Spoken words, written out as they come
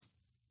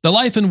The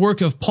life and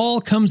work of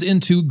Paul comes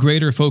into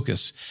greater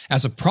focus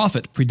as a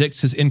prophet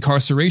predicts his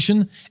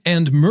incarceration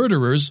and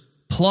murderers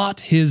plot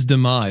his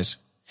demise.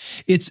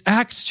 It's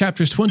Acts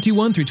chapters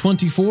 21 through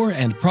 24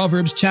 and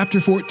Proverbs chapter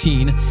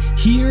 14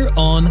 here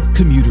on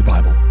Commuter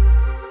Bible.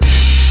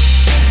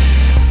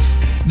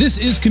 This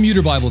is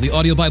Commuter Bible, the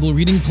audio Bible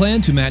reading plan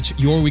to match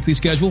your weekly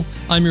schedule.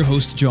 I'm your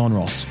host, John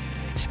Ross.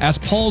 As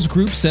Paul's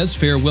group says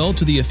farewell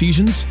to the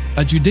Ephesians,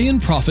 a Judean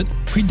prophet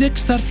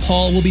predicts that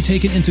Paul will be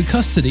taken into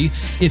custody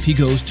if he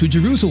goes to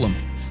Jerusalem.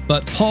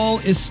 But Paul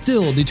is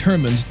still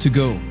determined to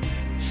go.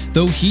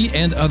 Though he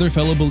and other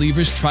fellow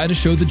believers try to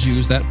show the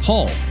Jews that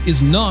Paul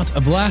is not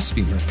a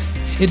blasphemer,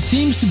 it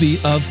seems to be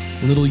of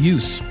little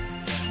use.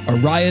 A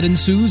riot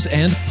ensues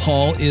and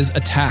Paul is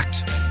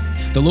attacked.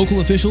 The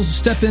local officials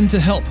step in to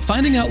help,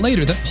 finding out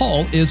later that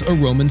Paul is a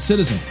Roman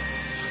citizen.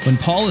 When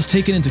Paul is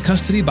taken into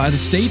custody by the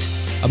state,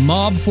 a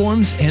mob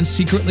forms and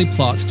secretly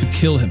plots to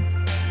kill him.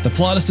 The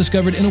plot is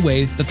discovered in a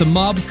way that the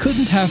mob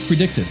couldn't have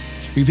predicted,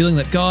 revealing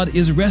that God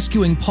is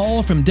rescuing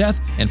Paul from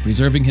death and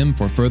preserving him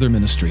for further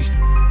ministry.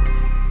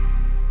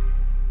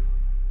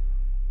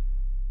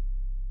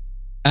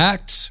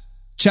 Acts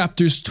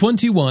chapters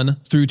 21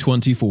 through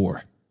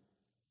 24.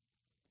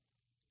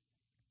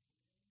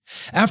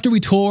 After we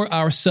tore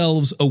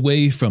ourselves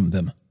away from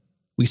them,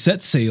 we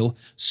set sail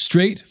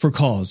straight for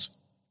Cos.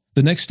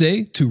 The next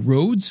day to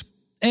Rhodes,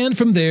 and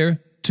from there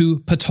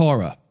to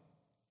Patara.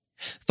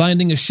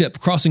 Finding a ship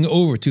crossing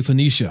over to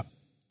Phoenicia,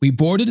 we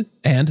boarded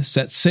and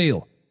set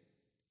sail.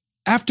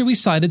 After we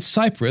sighted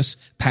Cyprus,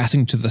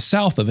 passing to the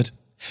south of it,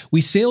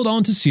 we sailed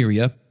on to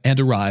Syria and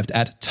arrived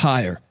at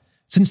Tyre,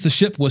 since the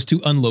ship was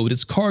to unload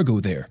its cargo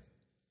there.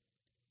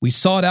 We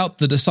sought out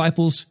the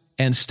disciples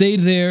and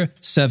stayed there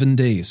 7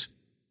 days.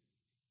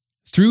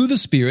 Through the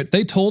Spirit,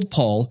 they told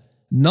Paul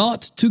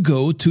not to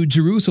go to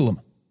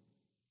Jerusalem.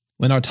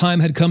 When our time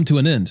had come to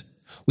an end,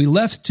 we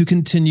left to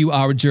continue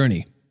our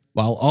journey,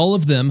 while all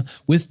of them,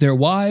 with their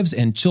wives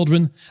and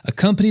children,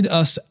 accompanied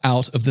us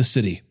out of the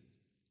city.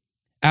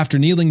 After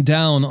kneeling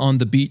down on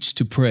the beach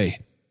to pray,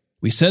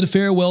 we said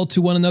farewell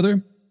to one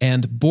another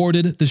and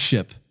boarded the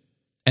ship,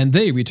 and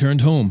they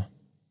returned home.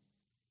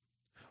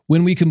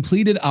 When we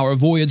completed our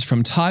voyage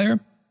from Tyre,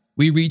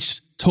 we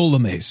reached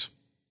Ptolemais,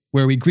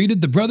 where we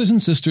greeted the brothers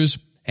and sisters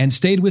and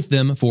stayed with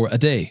them for a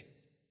day.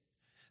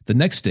 The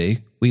next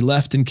day, we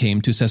left and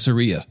came to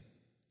Caesarea,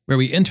 where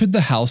we entered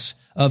the house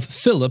of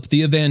Philip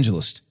the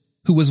evangelist,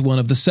 who was one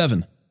of the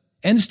 7,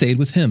 and stayed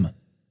with him.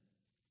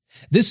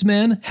 This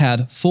man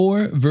had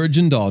 4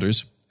 virgin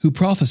daughters who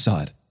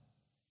prophesied.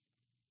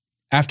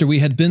 After we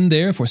had been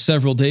there for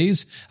several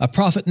days, a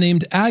prophet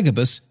named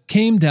Agabus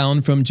came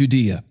down from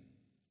Judea.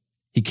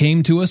 He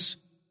came to us,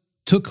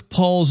 took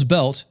Paul's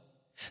belt,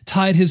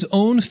 tied his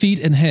own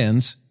feet and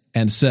hands,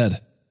 and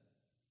said,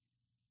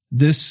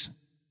 "This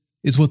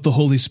is what the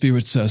Holy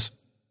Spirit says.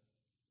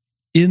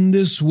 In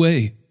this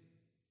way,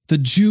 the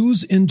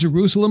Jews in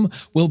Jerusalem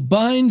will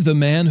bind the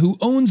man who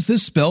owns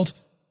this belt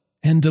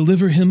and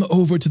deliver him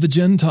over to the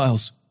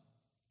Gentiles."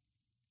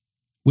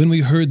 When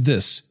we heard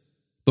this,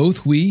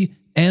 both we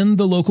and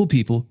the local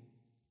people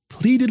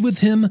pleaded with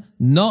him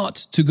not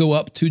to go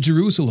up to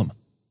Jerusalem.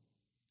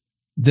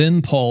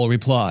 Then Paul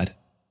replied,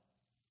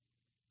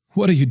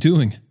 "What are you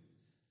doing?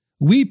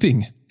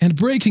 Weeping and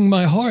breaking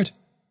my heart?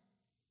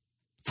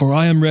 For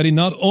I am ready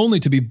not only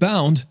to be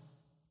bound,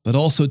 but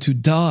also to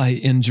die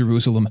in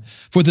Jerusalem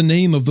for the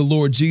name of the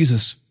Lord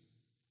Jesus."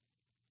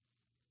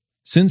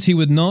 Since he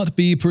would not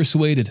be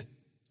persuaded,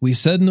 we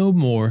said no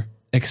more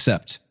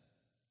except,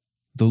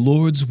 "The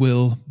Lord's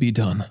will be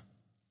done."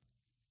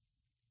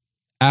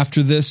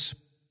 After this,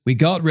 we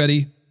got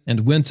ready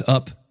and went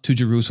up to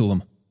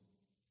Jerusalem.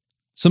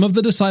 Some of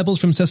the disciples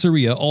from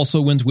Caesarea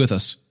also went with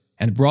us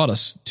and brought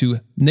us to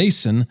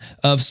Mnason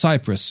of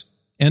Cyprus,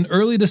 an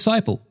early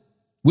disciple,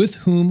 with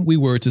whom we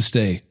were to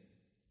stay.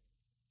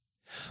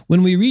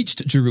 When we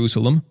reached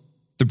Jerusalem,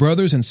 the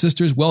brothers and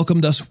sisters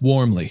welcomed us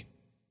warmly.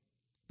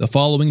 The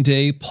following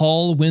day,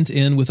 Paul went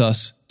in with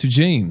us to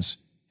James,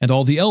 and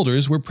all the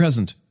elders were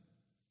present.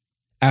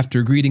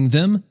 After greeting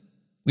them,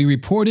 we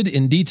reported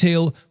in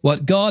detail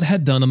what God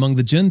had done among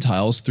the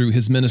Gentiles through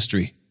his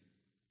ministry.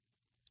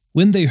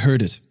 When they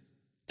heard it,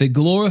 they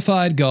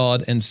glorified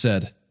God and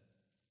said,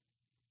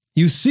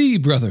 "You see,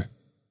 brother,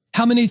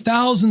 how many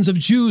thousands of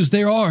Jews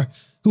there are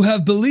who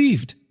have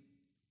believed,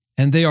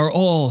 and they are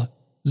all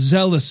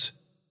zealous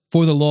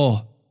for the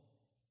law.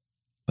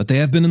 But they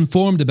have been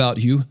informed about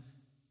you,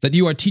 that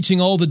you are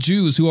teaching all the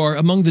Jews who are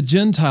among the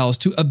Gentiles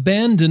to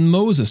abandon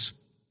Moses,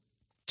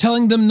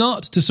 telling them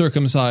not to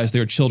circumcise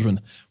their children,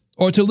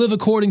 or to live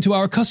according to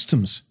our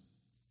customs.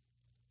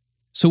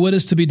 So what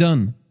is to be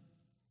done?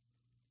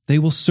 They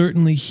will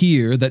certainly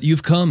hear that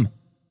you've come.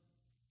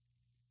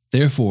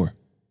 Therefore,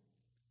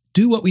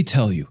 do what we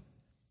tell you.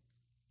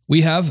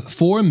 We have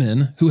 4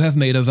 men who have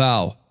made a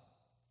vow.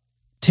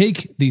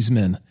 Take these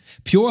men,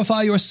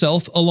 purify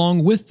yourself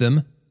along with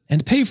them,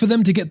 and pay for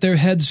them to get their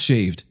heads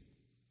shaved.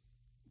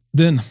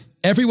 Then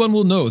everyone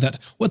will know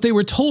that what they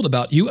were told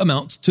about you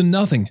amounts to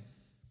nothing,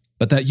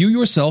 but that you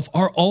yourself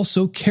are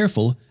also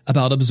careful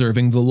about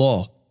observing the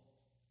law.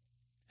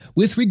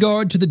 With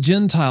regard to the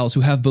Gentiles who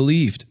have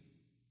believed,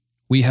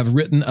 we have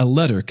written a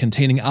letter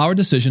containing our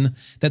decision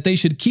that they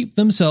should keep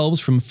themselves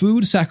from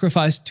food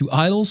sacrificed to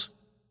idols,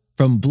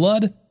 from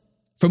blood,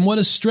 from what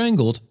is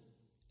strangled,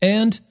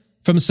 and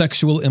from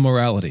sexual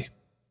immorality.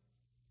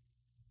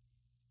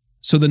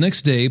 So the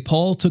next day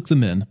Paul took the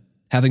men,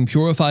 having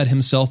purified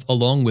himself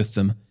along with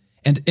them,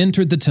 and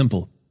entered the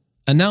temple,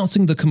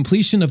 announcing the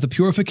completion of the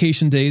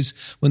purification days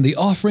when the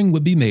offering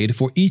would be made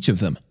for each of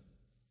them.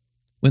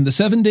 When the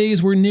 7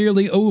 days were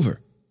nearly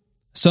over,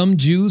 some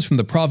Jews from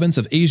the province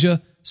of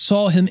Asia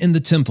saw him in the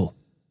temple,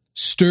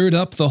 stirred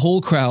up the whole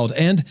crowd,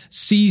 and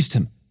seized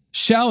him,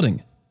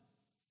 shouting,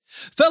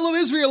 "Fellow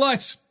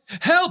Israelites,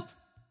 help!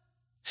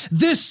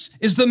 This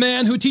is the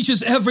man who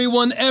teaches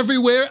everyone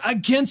everywhere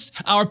against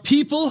our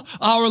people,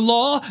 our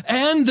law,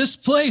 and this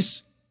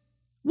place.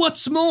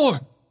 What's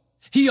more,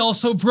 he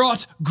also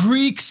brought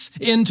Greeks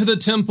into the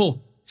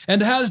temple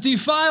and has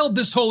defiled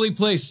this holy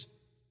place."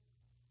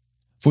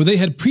 For they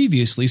had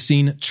previously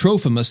seen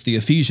Trophimus the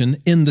Ephesian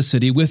in the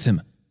city with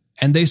him,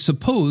 and they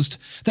supposed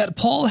that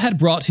Paul had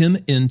brought him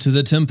into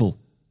the temple.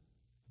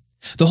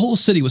 The whole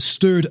city was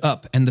stirred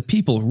up, and the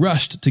people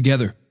rushed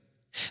together.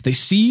 They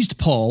seized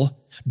Paul,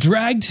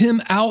 dragged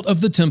him out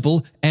of the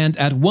temple, and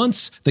at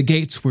once the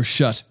gates were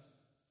shut.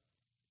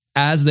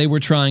 As they were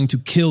trying to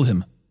kill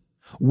him,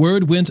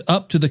 word went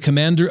up to the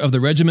commander of the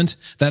regiment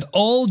that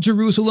all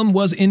Jerusalem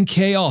was in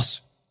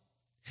chaos.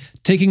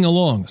 Taking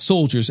along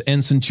soldiers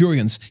and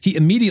centurions, he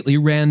immediately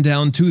ran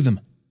down to them.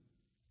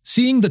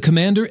 Seeing the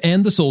commander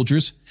and the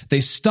soldiers,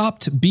 they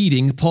stopped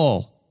beating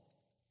Paul.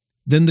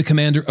 Then the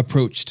commander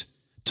approached,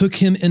 took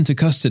him into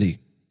custody,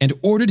 and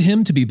ordered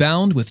him to be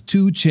bound with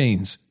 2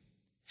 chains.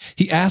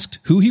 He asked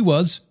who he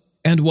was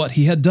and what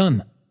he had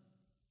done.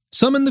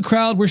 Some in the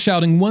crowd were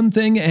shouting one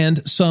thing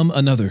and some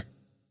another.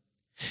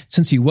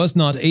 Since he was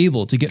not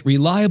able to get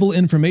reliable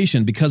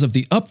information because of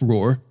the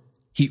uproar,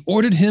 he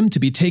ordered him to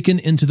be taken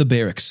into the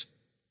barracks.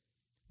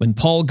 When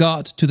Paul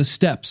got to the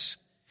steps,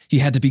 he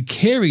had to be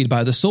carried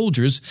by the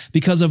soldiers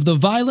because of the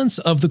violence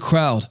of the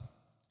crowd.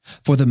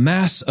 For the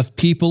mass of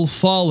people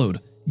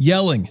followed,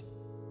 yelling,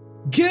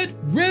 "Get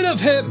rid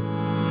of him!"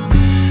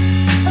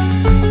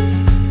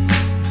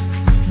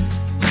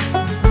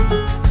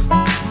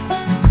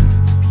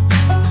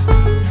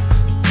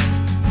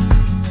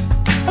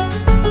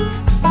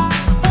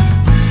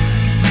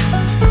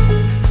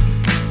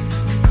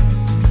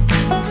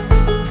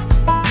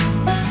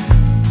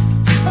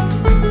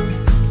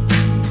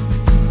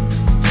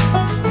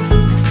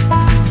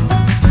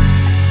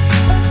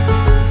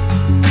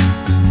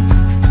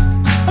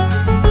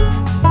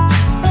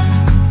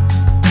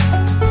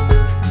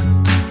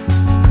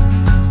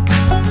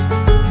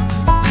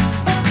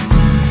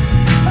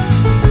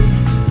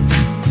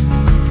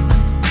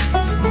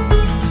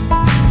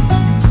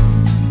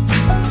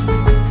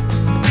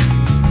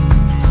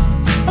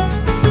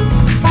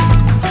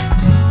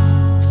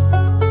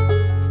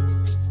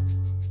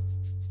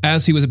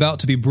 As he was about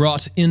to be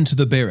brought into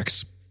the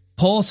barracks,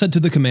 Paul said to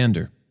the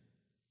commander,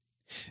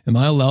 "Am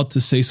I allowed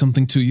to say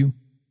something to you?"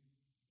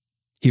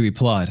 He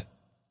replied,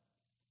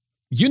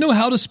 "You know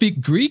how to speak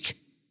Greek?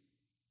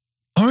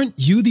 Aren't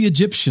you the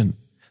Egyptian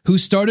who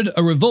started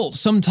a revolt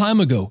some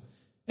time ago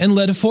and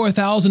led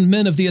 4,000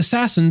 men of the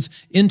assassins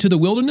into the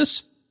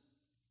wilderness?"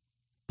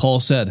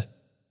 Paul said,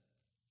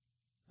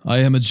 "I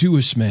am a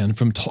Jewish man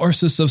from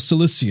Tarsus of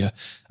Cilicia,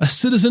 a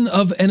citizen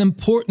of an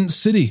important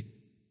city.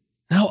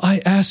 Now I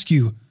ask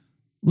you,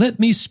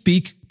 let me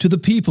speak to the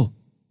people."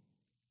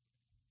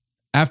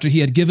 After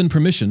he had given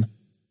permission,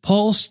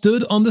 Paul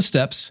stood on the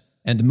steps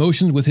and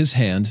motioned with his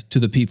hand to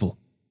the people.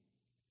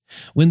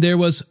 When there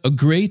was a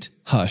great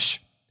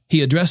hush,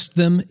 he addressed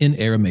them in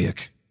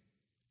Aramaic.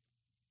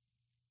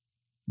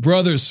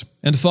 "Brothers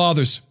and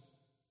fathers,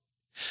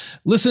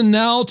 listen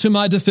now to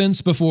my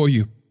defense before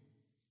you."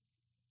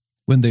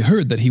 When they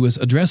heard that he was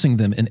addressing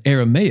them in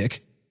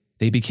Aramaic,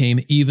 they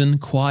became even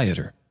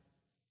quieter.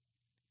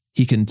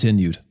 He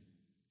continued,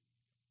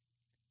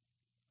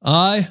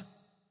 "I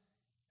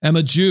am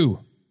a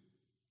Jew,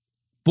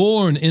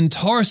 born in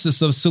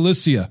Tarsus of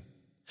Cilicia,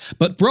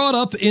 but brought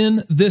up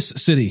in this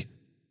city,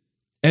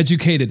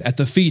 educated at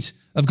the feet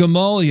of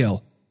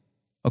Gamaliel,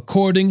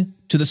 according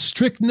to the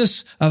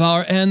strictness of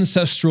our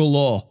ancestral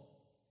law.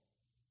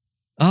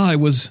 I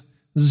was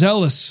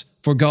zealous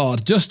for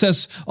God, just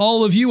as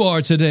all of you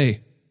are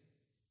today.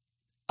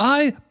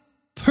 I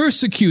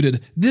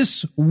persecuted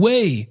this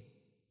way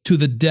to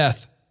the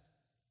death,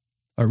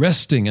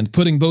 arresting and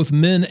putting both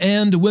men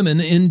and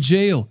women in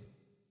jail,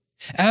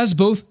 as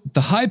both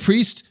the high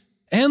priest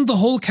and the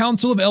whole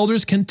council of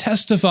elders can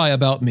testify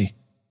about me.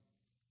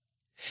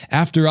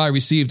 After I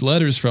received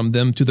letters from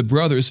them to the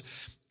brothers,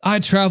 I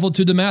traveled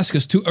to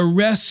Damascus to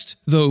arrest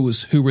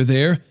those who were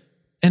there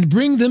and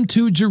bring them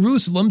to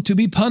Jerusalem to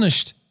be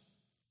punished.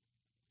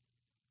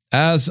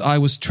 As I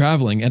was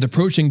traveling and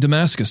approaching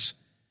Damascus,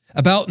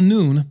 about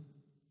noon,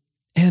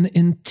 an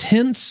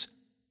intense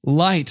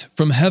light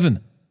from heaven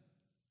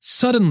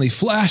suddenly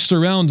flashed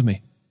around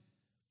me.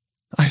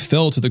 I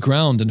fell to the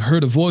ground and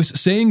heard a voice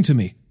saying to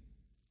me,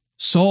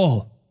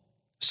 Saul,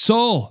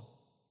 Saul,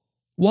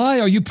 why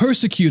are you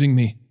persecuting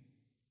me?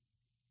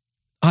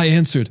 I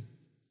answered,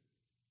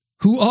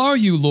 Who are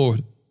you,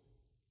 Lord?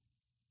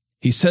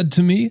 He said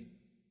to me,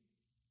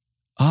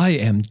 I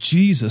am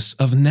Jesus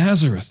of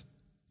Nazareth,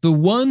 the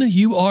one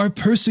you are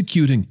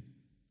persecuting.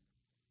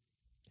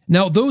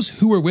 Now those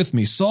who were with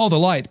me saw the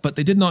light, but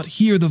they did not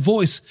hear the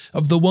voice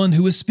of the one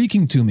who was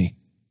speaking to me.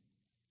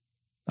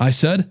 I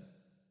said,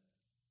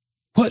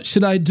 What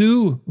should I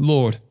do,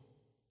 Lord?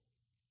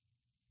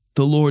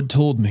 The Lord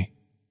told me,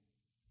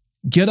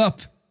 Get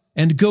up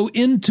and go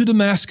into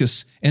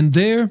Damascus, and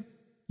there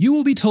you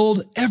will be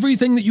told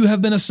everything that you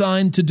have been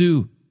assigned to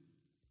do.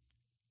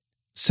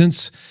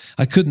 Since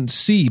I couldn't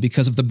see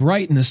because of the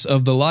brightness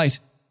of the light,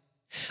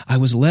 I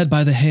was led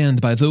by the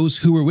hand by those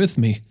who were with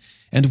me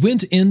and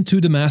went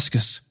into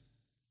Damascus.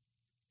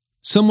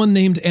 Someone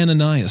named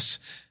Ananias,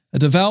 a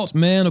devout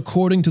man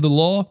according to the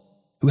law,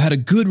 who had a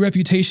good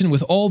reputation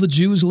with all the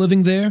Jews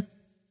living there,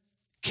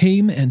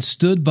 came and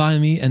stood by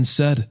me and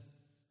said,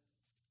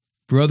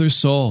 Brother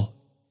Saul,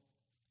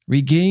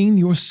 regain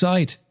your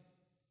sight.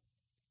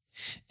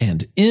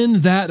 And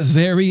in that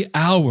very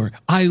hour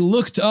I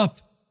looked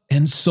up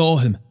and saw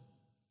him.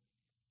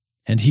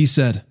 And he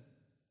said,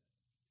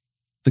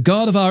 The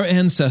God of our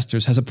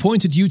ancestors has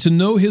appointed you to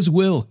know his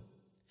will,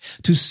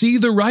 to see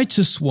the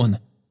righteous one,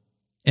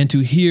 and to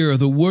hear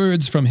the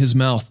words from his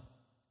mouth,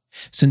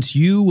 since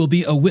you will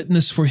be a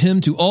witness for him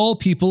to all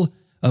people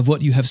of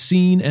what you have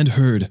seen and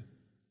heard.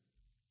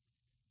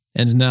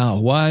 And now,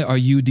 why are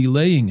you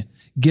delaying?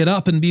 Get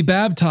up and be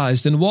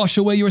baptized and wash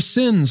away your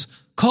sins,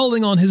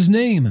 calling on his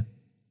name.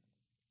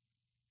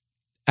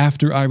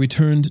 After I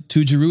returned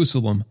to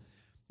Jerusalem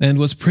and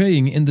was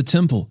praying in the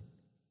temple,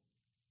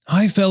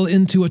 I fell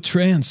into a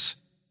trance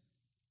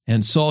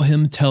and saw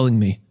him telling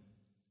me,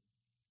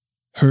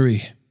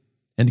 Hurry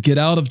and get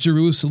out of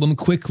Jerusalem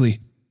quickly,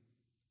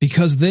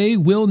 because they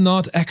will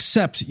not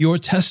accept your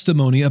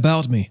testimony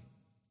about me.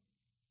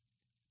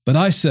 But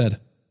I said,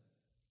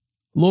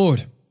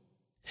 Lord,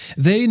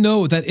 they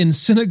know that in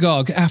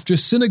synagogue after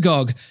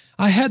synagogue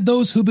I had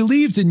those who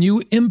believed in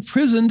you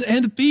imprisoned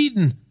and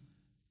beaten.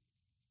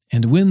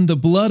 And when the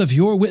blood of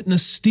your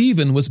witness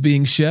Stephen was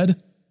being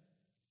shed,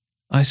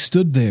 I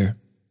stood there,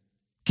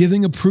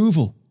 giving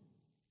approval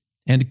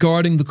and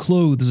guarding the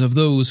clothes of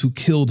those who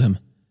killed him.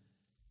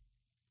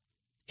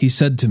 He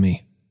said to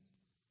me,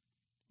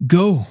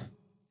 Go,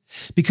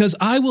 because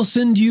I will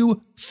send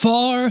you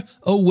far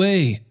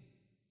away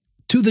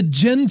to the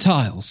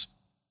Gentiles.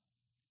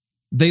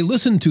 They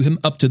listened to him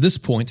up to this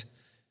point.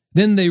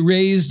 Then they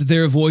raised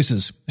their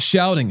voices,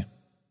 shouting,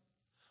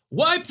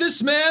 Wipe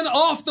this man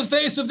off the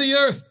face of the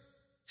earth!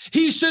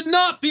 He should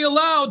not be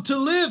allowed to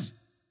live!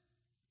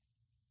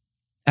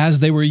 As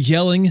they were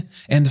yelling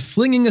and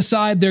flinging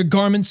aside their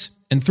garments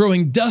and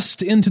throwing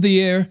dust into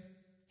the air,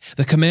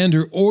 the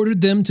commander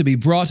ordered them to be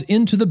brought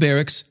into the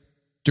barracks,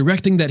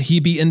 directing that he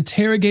be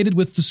interrogated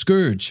with the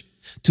scourge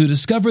to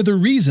discover the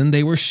reason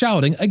they were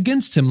shouting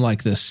against him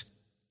like this.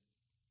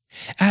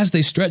 As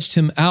they stretched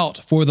him out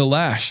for the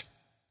lash,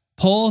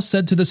 Paul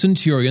said to the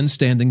centurion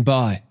standing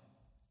by,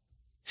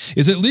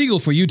 Is it legal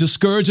for you to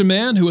scourge a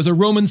man who is a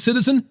Roman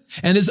citizen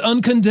and is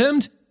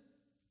uncondemned?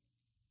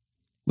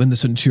 When the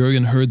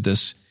centurion heard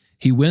this,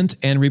 he went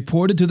and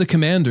reported to the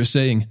commander,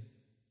 saying,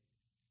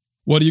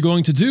 What are you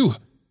going to do?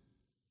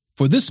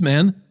 For this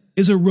man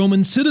is a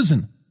Roman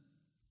citizen.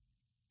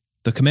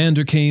 The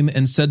commander came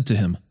and said to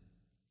him,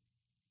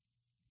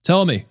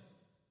 Tell me,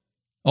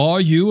 are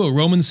you a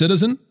Roman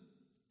citizen?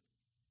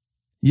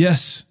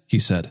 Yes, he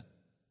said.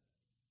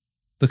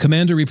 The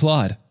commander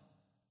replied,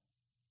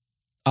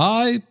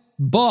 I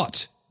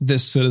bought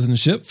this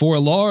citizenship for a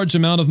large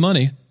amount of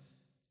money.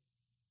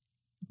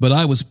 But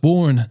I was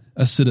born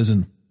a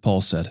citizen,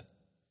 Paul said.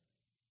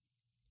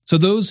 So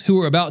those who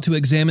were about to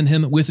examine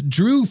him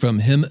withdrew from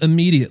him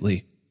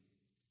immediately.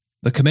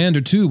 The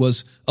commander, too,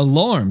 was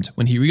alarmed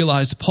when he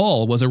realized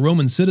Paul was a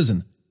Roman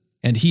citizen,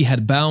 and he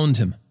had bound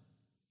him.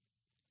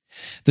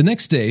 The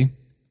next day,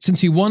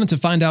 since he wanted to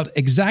find out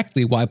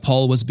exactly why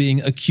Paul was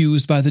being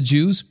accused by the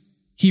Jews,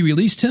 he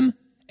released him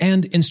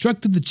and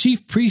instructed the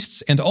chief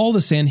priests and all the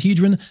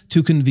Sanhedrin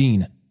to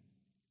convene.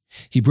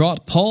 He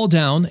brought Paul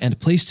down and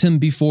placed him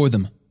before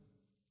them.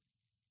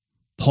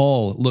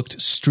 Paul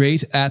looked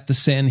straight at the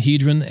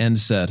Sanhedrin and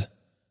said,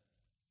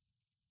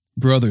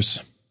 Brothers,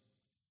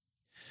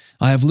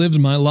 I have lived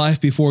my life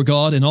before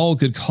God in all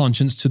good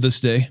conscience to this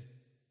day.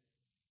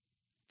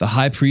 The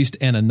high priest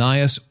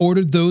Ananias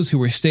ordered those who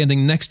were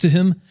standing next to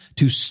him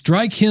to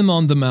strike him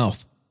on the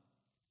mouth.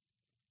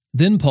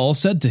 Then Paul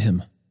said to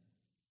him,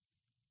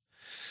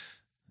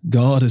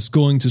 God is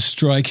going to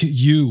strike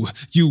you,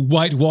 you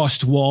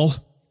whitewashed wall.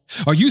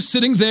 Are you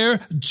sitting there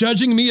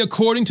judging me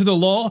according to the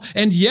law,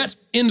 and yet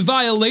in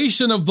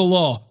violation of the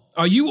law?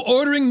 Are you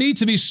ordering me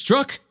to be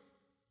struck?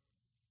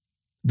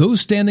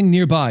 Those standing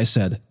nearby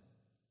said,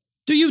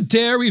 Do you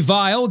dare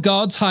revile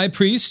God's high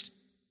priest?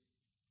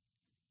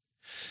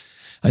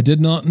 I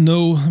did not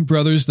know,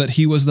 brothers, that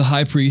he was the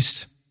high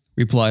priest,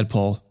 replied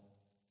Paul.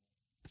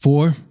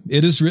 For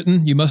it is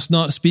written, you must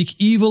not speak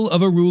evil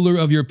of a ruler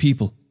of your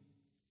people.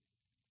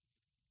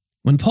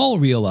 When Paul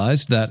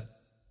realized that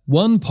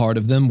one part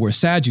of them were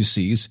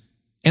Sadducees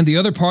and the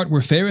other part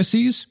were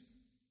Pharisees,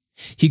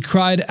 he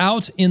cried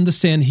out in the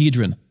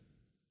Sanhedrin,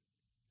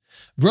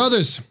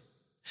 Brothers,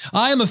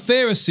 I am a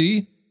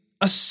Pharisee,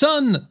 a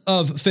son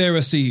of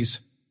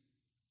Pharisees.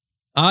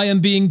 I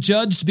am being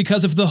judged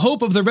because of the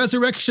hope of the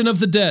resurrection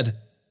of the dead.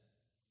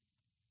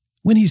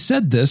 When he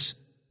said this,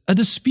 a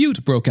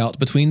dispute broke out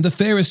between the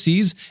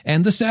Pharisees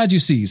and the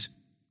Sadducees,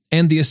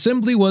 and the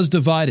assembly was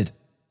divided.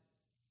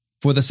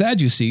 For the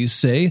Sadducees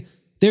say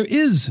there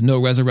is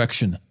no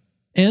resurrection,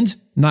 and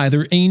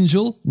neither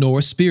angel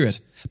nor spirit,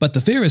 but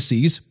the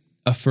Pharisees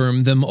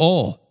affirm them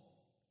all.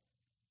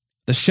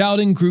 The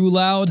shouting grew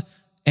loud,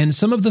 and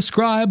some of the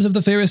scribes of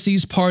the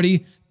Pharisees'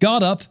 party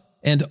got up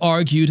and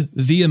argued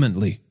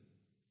vehemently.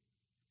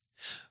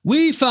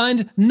 We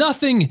find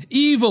nothing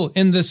evil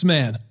in this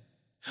man.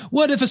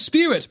 What if a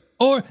spirit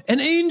or an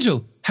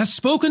angel has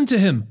spoken to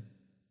him?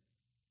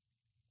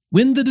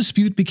 When the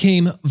dispute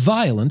became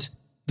violent,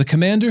 the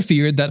commander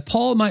feared that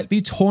Paul might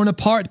be torn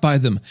apart by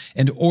them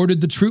and ordered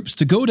the troops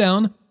to go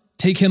down,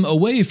 take him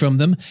away from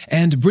them,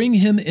 and bring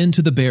him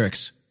into the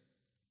barracks.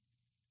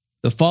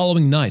 The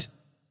following night,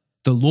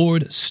 the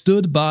Lord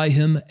stood by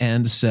him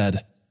and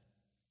said,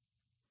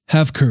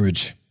 Have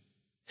courage,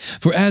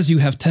 for as you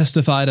have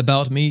testified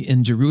about me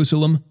in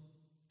Jerusalem,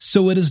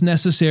 so it is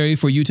necessary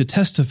for you to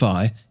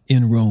testify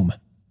in Rome.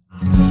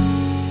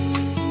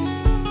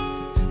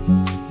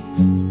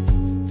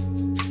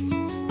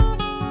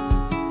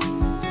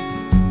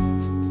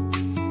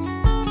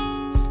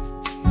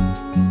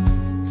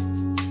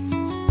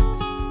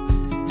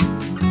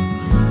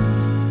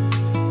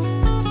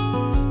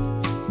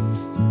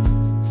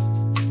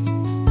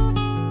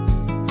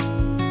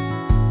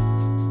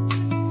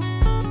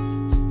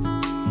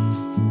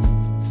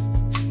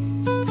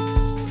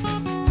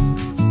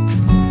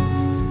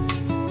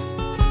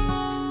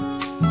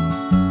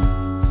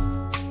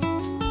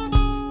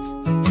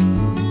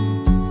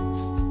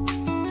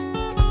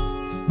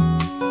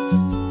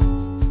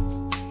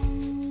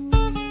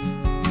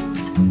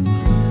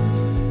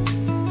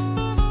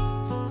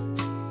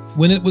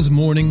 When it was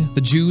morning,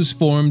 the Jews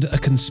formed a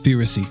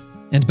conspiracy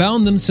and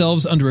bound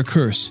themselves under a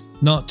curse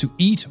not to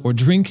eat or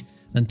drink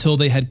until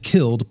they had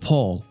killed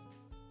Paul.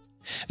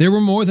 There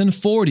were more than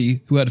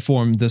 40 who had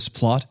formed this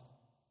plot.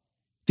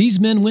 These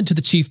men went to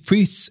the chief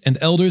priests and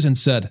elders and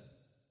said,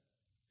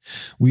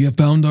 We have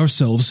bound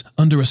ourselves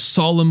under a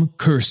solemn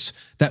curse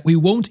that we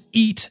won't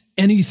eat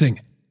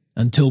anything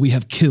until we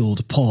have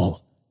killed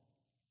Paul.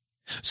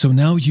 So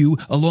now you,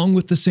 along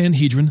with the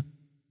Sanhedrin,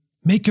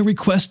 make a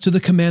request to the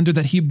commander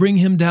that he bring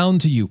him down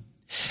to you,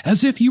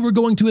 as if you were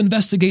going to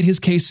investigate his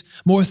case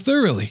more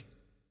thoroughly.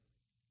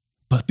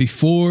 But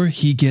before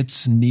he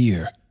gets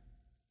near,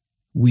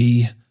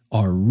 we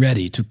are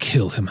ready to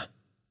kill him.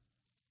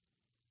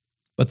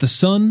 But the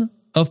son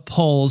of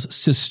Paul's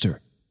sister,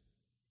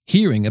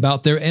 hearing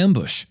about their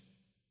ambush,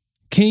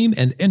 came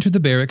and entered the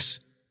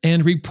barracks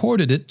and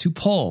reported it to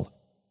Paul.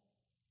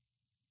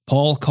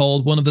 Paul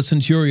called one of the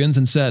centurions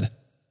and said,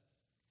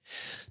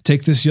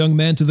 Take this young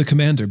man to the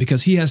commander,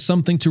 because he has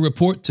something to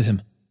report to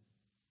him.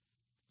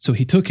 So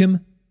he took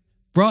him,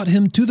 brought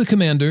him to the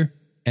commander,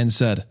 and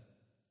said,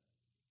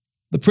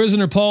 The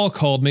prisoner Paul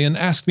called me and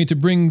asked me to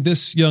bring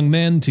this young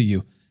man to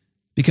you,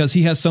 because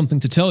he has something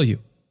to tell you.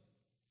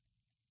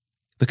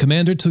 The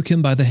commander took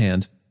him by the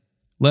hand,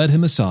 led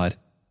him aside,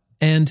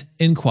 and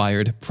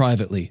inquired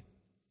privately,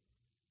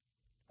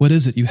 What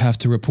is it you have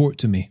to report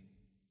to me?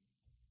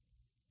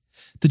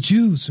 The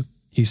Jews,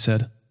 he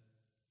said,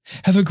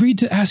 have agreed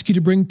to ask you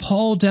to bring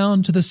Paul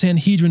down to the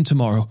Sanhedrin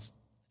tomorrow,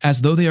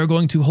 as though they are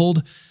going to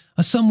hold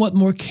a somewhat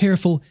more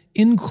careful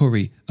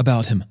inquiry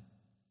about him.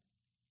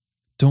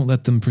 Don't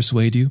let them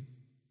persuade you,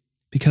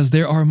 because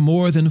there are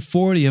more than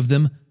 40 of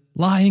them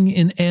lying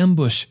in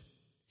ambush,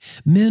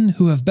 men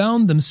who have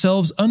bound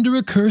themselves under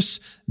a curse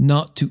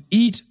not to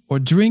eat or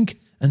drink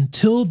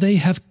until they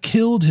have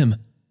killed him.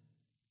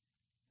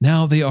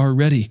 Now they are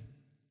ready,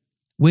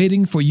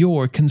 waiting for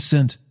your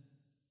consent.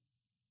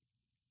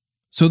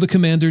 So the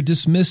commander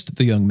dismissed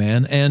the young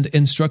man and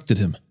instructed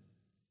him,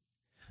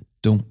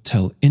 Don't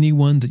tell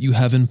anyone that you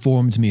have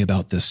informed me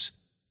about this.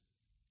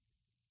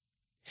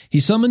 He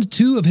summoned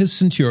 2 of his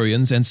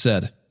centurions and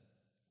said,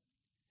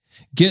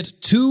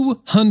 Get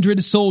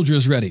 200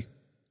 soldiers ready,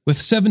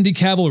 with 70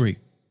 cavalry,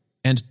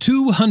 and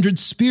 200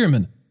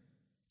 spearmen,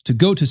 to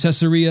go to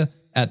Caesarea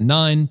at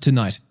 9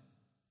 tonight.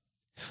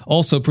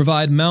 Also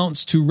provide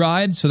mounts to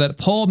ride so that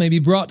Paul may be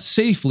brought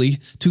safely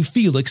to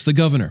Felix the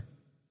governor.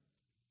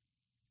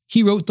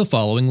 He wrote the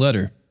following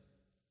letter.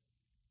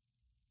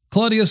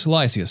 Claudius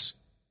Lysias,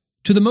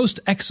 to the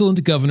most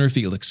excellent governor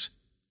Felix,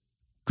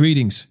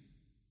 greetings.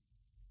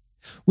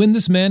 When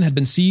this man had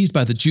been seized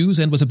by the Jews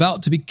and was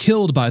about to be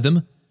killed by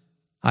them,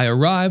 I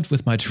arrived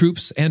with my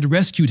troops and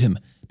rescued him,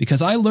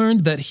 because I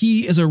learned that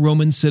he is a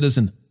Roman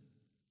citizen.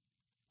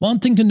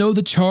 Wanting to know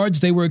the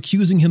charge they were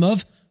accusing him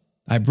of,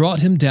 I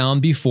brought him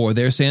down before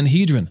their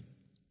Sanhedrin.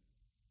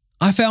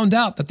 I found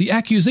out that the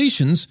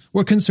accusations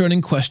were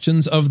concerning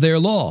questions of their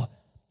law,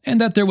 and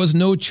that there was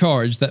no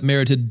charge that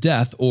merited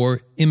death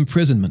or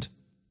imprisonment.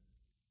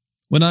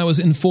 When I was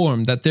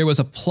informed that there was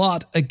a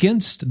plot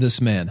against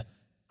this man,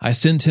 I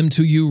sent him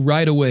to you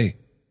right away.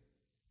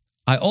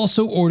 I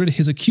also ordered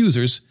his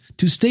accusers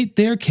to state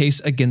their case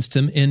against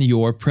him in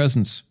your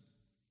presence.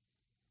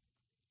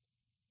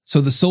 So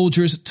the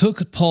soldiers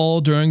took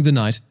Paul during the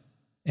night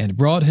and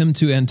brought him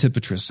to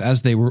Antipatris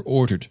as they were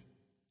ordered.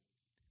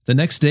 The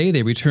next day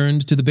they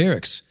returned to the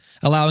barracks,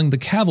 allowing the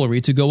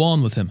cavalry to go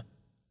on with him.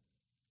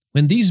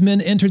 When these men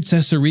entered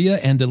Caesarea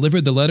and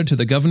delivered the letter to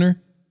the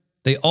governor,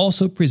 they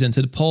also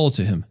presented Paul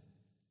to him.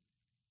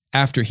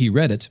 After he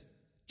read it,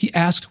 he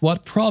asked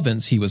what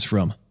province he was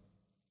from.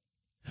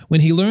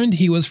 When he learned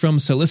he was from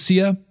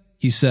Cilicia,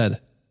 he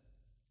said,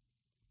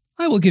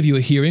 "I will give you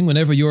a hearing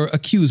whenever your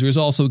accusers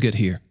also get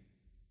here."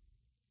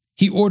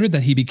 He ordered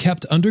that he be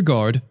kept under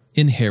guard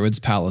in Herod's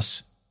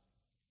palace.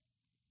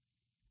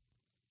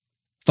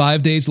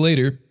 5 days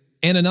later,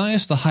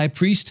 Ananias the high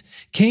priest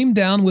came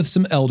down with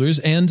some elders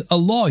and a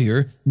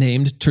lawyer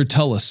named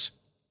Tertullus.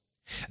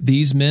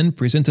 These men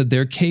presented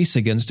their case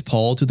against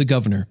Paul to the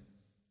governor.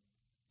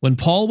 When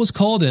Paul was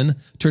called in,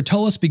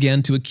 Tertullus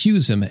began to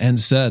accuse him and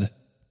said,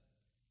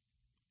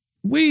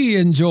 "We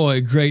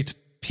enjoy great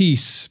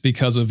peace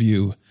because of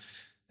you,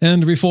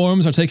 and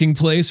reforms are taking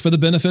place for the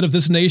benefit of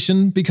this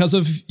nation because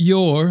of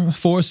your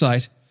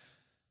foresight.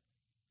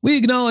 We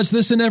acknowledge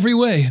this in every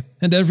way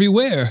and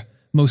everywhere,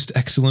 most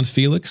excellent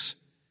Felix,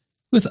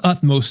 with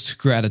utmost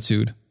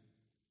gratitude.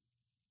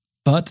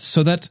 But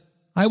so that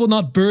I will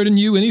not burden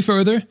you any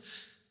further,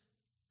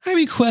 I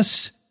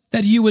request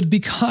that you would be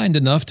kind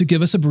enough to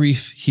give us a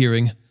brief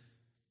hearing,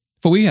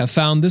 for we have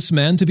found this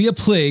man to be a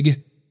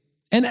plague,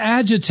 an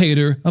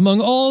agitator among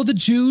all the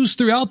Jews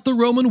throughout the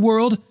Roman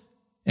world,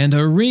 and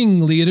a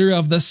ringleader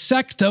of the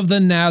sect of the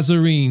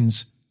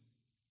Nazarenes.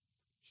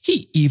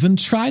 He even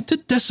tried to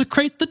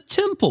desecrate the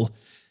temple,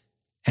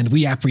 and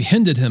we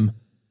apprehended him.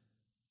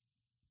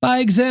 By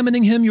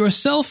examining him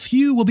yourself,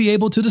 you will be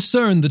able to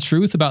discern the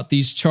truth about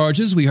these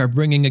charges we are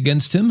bringing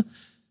against him."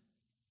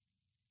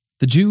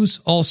 The Jews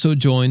also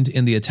joined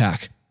in the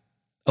attack,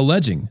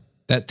 alleging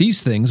that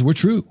these things were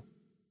true.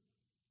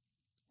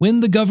 When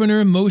the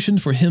governor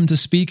motioned for him to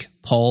speak,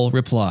 Paul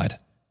replied,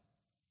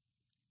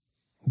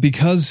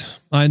 "Because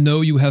I know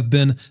you have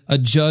been a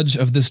judge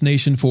of this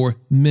nation for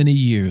many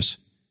years,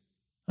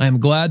 I am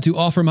glad to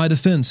offer my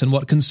defense in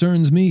what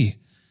concerns me.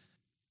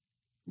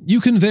 You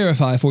can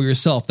verify for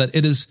yourself that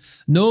it is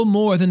no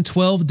more than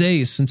 12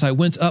 days since I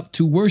went up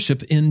to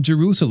worship in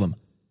Jerusalem.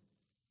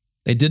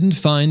 They didn't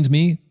find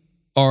me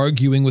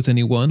arguing with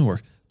anyone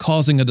or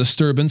causing a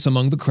disturbance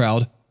among the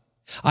crowd,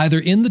 either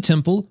in the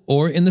temple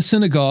or in the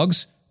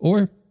synagogues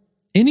or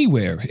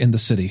anywhere in the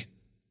city.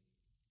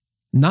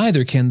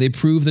 Neither can they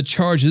prove the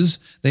charges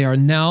they are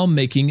now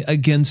making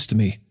against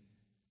me.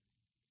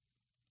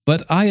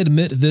 But I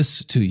admit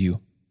this to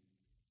you.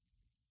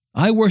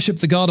 I worship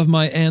the God of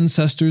my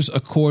ancestors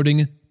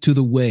according to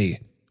the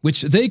way,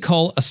 which they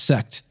call a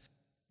sect,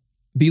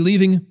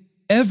 believing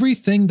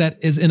everything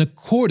that is in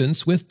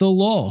accordance with the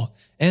law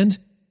and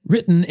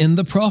written in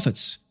the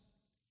prophets.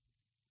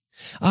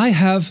 I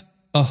have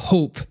a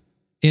hope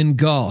in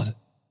God,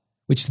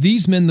 which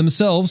these men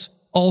themselves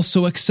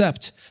also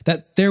accept,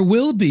 that there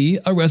will be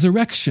a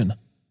resurrection,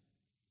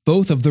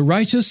 both of the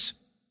righteous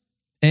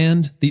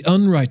and the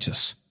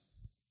unrighteous.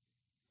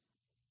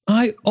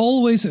 I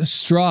always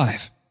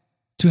strive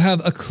to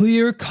have a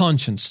clear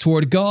conscience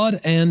toward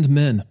God and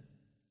men.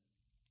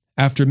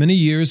 After many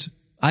years,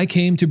 I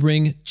came to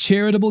bring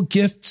charitable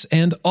gifts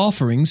and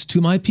offerings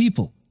to my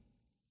people.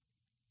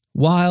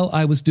 While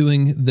I was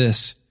doing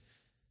this,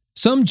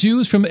 some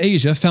Jews from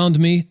Asia found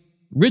me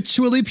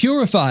ritually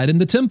purified in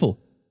the temple,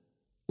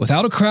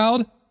 without a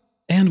crowd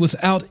and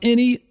without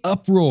any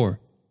uproar.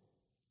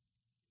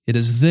 It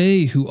is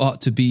they who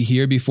ought to be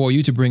here before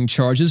you to bring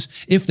charges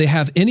if they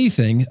have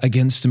anything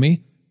against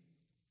me.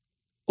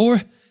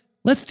 Or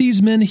let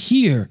these men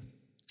here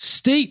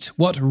state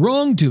what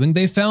wrongdoing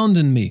they found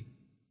in me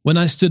when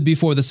I stood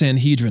before the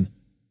Sanhedrin.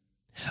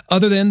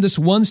 Other than this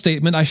one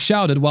statement I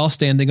shouted while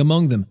standing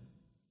among them.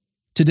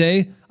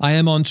 Today I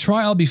am on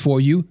trial before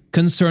you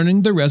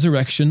concerning the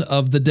resurrection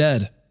of the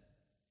dead."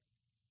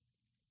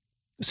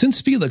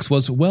 Since Felix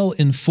was well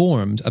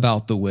informed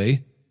about the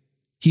way,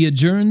 he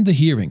adjourned the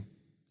hearing,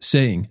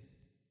 saying,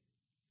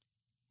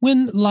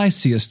 "When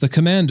Lysias the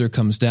commander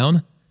comes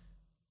down,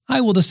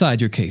 I will decide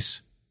your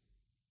case."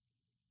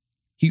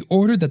 He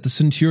ordered that the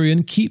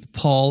centurion keep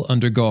Paul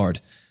under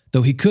guard,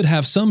 though he could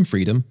have some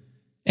freedom,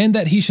 and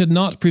that he should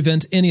not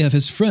prevent any of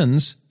his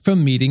friends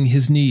from meeting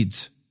his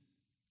needs.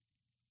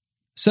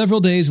 Several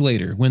days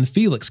later, when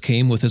Felix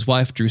came with his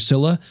wife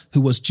Drusilla,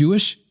 who was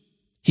Jewish,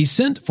 he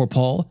sent for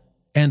Paul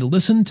and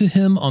listened to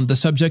him on the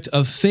subject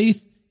of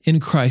faith in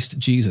Christ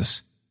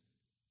Jesus.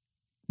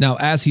 Now,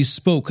 as he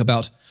spoke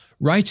about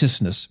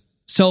righteousness,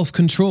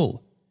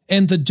 self-control,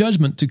 and the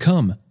judgment to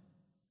come,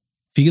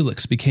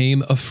 Felix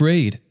became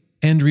afraid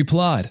and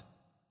replied,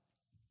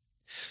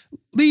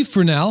 "Leave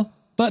for now,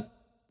 but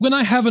When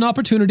I have an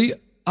opportunity,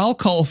 I'll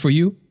call for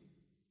you."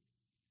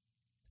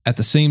 At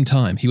the same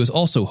time, he was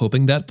also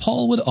hoping that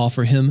Paul would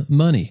offer him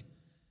money.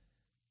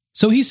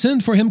 So he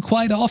sent for him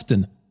quite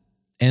often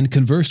and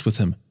conversed with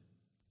him.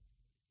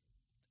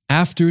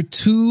 After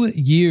 2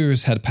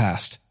 years had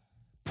passed,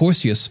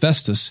 Porcius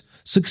Festus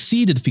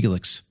succeeded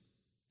Felix,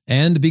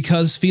 and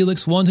because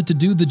Felix wanted to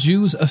do the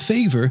Jews a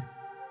favor,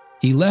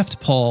 he left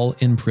Paul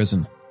in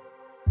prison.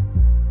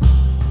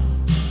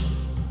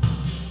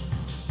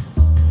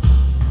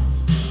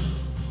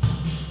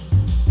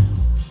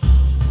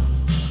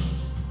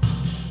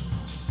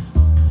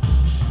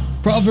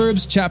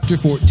 Proverbs chapter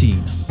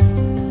 14.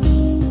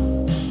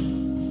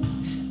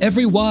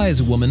 Every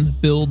wise woman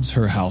builds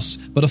her house,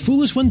 but a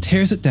foolish one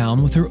tears it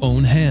down with her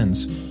own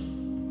hands.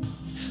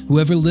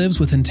 Whoever lives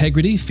with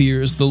integrity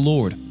fears the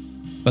Lord,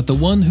 but the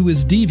one who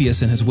is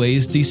devious in his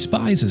ways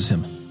despises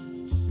him.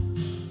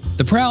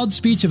 The proud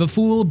speech of a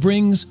fool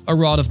brings a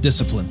rod of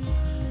discipline,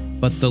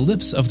 but the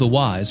lips of the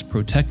wise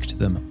protect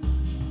them.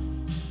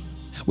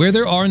 Where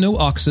there are no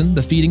oxen,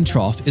 the feeding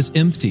trough is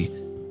empty,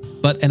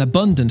 but an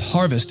abundant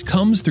harvest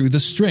comes through the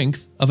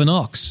strength of an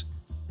ox.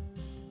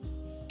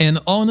 An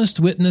honest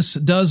witness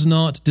does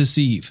not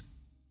deceive,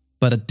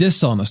 but a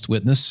dishonest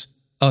witness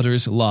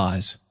utters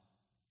lies.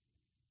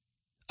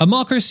 A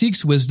mocker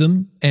seeks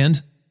wisdom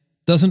and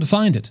doesn't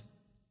find it,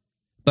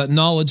 but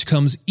knowledge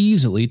comes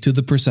easily to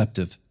the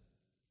perceptive.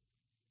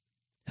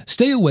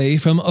 Stay away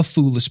from a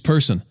foolish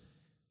person.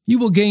 You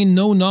will gain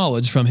no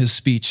knowledge from his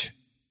speech.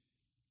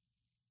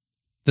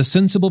 The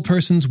sensible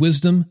person's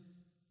wisdom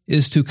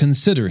is to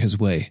consider his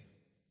way,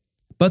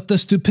 but the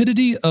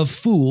stupidity of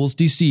fools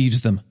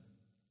deceives them.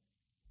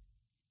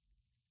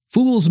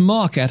 Fools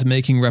mock at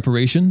making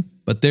reparation,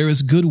 but there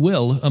is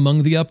goodwill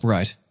among the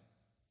upright.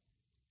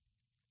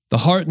 The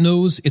heart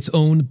knows its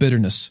own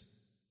bitterness,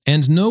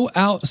 and no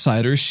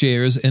outsider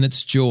shares in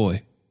its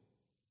joy.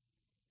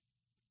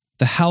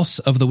 The house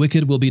of the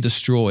wicked will be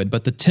destroyed,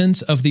 but the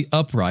tent of the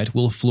upright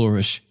will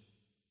flourish.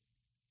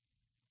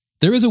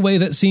 There is a way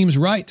that seems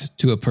right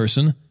to a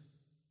person,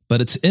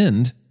 but its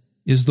end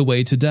is the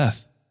way to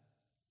death.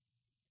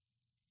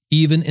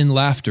 Even in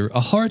laughter,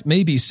 a heart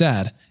may be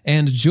sad,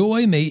 and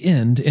joy may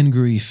end in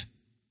grief.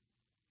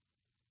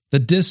 The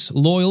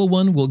disloyal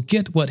one will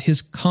get what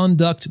his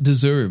conduct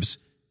deserves,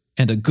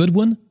 and a good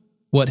one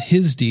what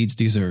his deeds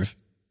deserve.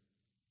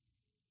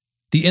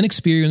 The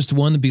inexperienced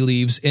one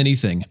believes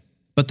anything,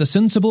 but the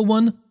sensible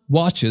one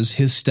watches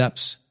his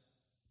steps.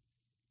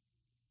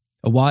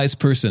 A wise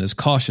person is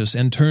cautious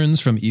and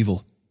turns from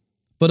evil,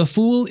 but a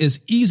fool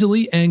is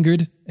easily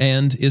angered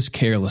and is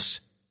careless.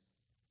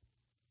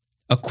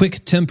 A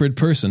quick-tempered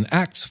person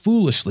acts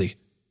foolishly,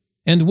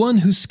 and one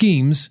who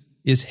schemes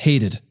is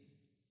hated.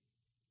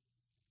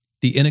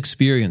 The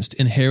inexperienced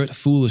inherit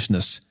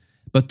foolishness,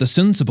 but the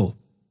sensible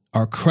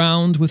are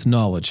crowned with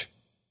knowledge.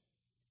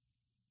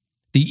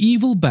 The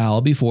evil bow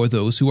before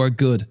those who are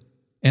good,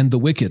 and the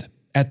wicked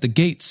at the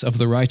gates of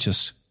the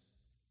righteous.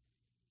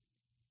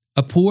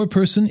 A poor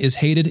person is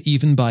hated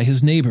even by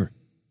his neighbor,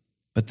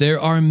 but there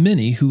are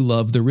many who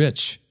love the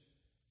rich.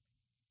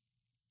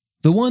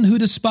 The one who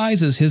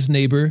despises his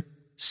neighbor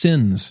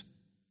sins,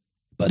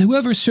 but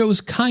whoever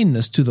shows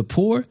kindness to the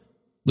poor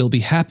will be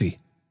happy.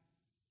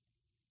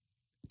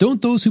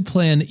 Don't those who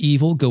plan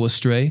evil go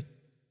astray?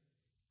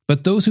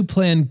 But those who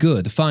plan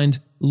good find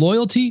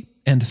loyalty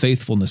and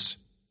faithfulness.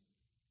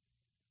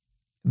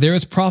 There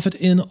is profit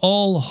in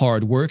all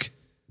hard work,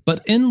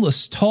 but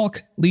endless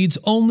talk leads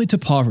only to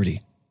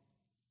poverty.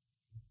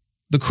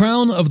 The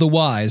crown of the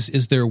wise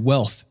is their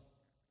wealth,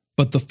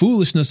 but the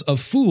foolishness of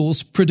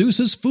fools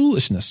produces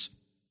foolishness.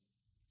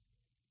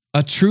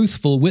 A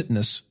truthful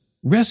witness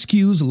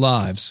rescues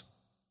lives,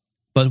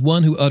 but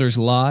one who utters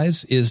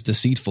lies is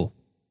deceitful.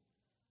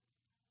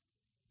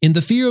 In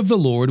the fear of the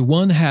Lord,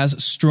 one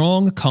has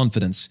strong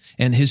confidence,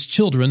 and his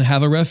children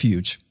have a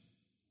refuge.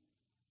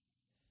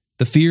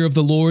 The fear of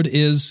the Lord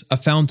is a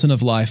fountain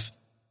of life,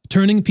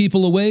 turning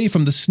people away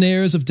from the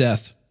snares of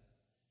death.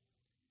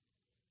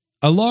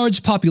 A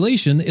large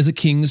population is a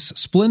king's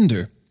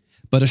splendor,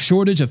 but a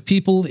shortage of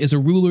people is a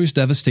ruler's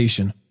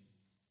devastation.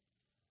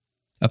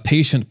 A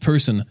patient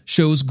person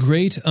shows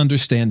great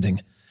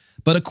understanding,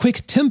 but a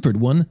quick-tempered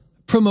one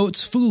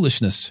promotes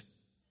foolishness.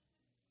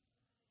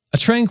 A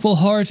tranquil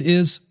heart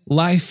is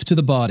life to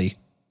the body,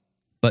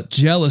 but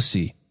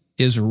jealousy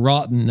is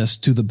rottenness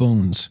to the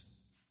bones.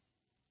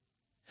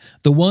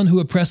 The one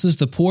who oppresses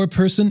the poor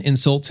person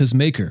insults his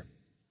maker,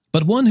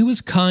 but one who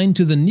is kind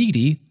to the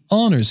needy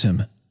honors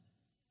him.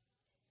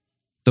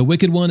 The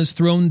wicked one is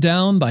thrown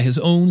down by his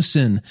own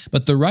sin,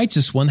 but the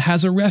righteous one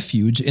has a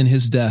refuge in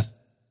his death.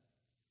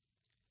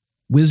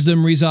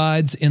 Wisdom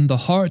resides in the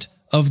heart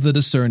of the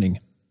discerning.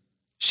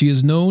 She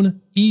is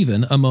known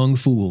even among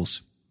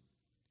fools.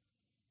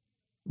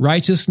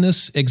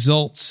 Righteousness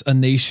exalts a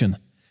nation,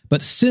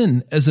 but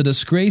sin is a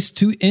disgrace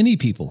to any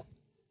people.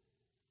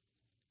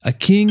 A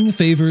king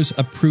favors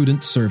a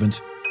prudent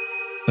servant,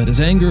 but his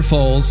anger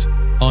falls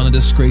on a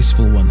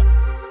disgraceful one.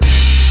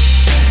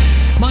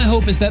 My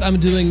hope is that I'm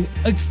doing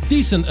a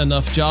decent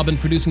enough job in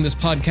producing this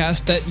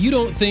podcast that you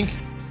don't think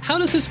how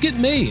does this get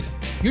made?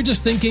 You're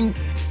just thinking,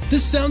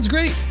 this sounds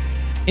great.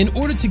 In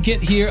order to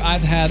get here,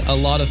 I've had a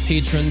lot of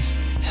patrons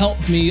help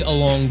me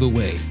along the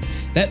way.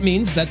 That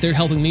means that they're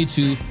helping me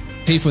to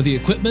pay for the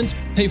equipment,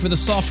 pay for the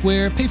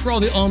software, pay for all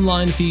the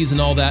online fees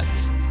and all that.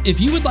 If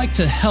you would like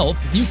to help,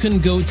 you can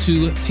go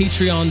to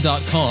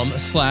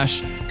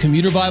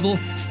patreon.com/commuterbible.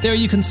 There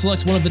you can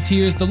select one of the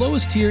tiers. The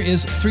lowest tier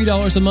is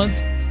 $3 a month.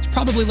 It's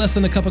probably less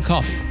than a cup of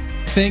coffee.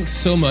 Thanks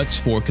so much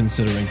for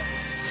considering.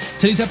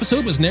 Today's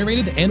episode was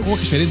narrated and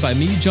orchestrated by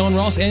me, John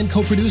Ross, and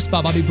co-produced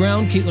by Bobby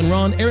Brown, Caitlin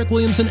Ron, Eric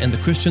Williamson, and the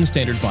Christian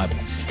Standard Bible.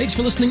 Thanks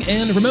for listening,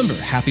 and remember,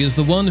 happy is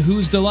the one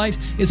whose delight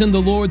is in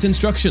the Lord's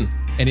instruction,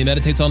 and he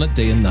meditates on it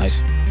day and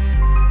night.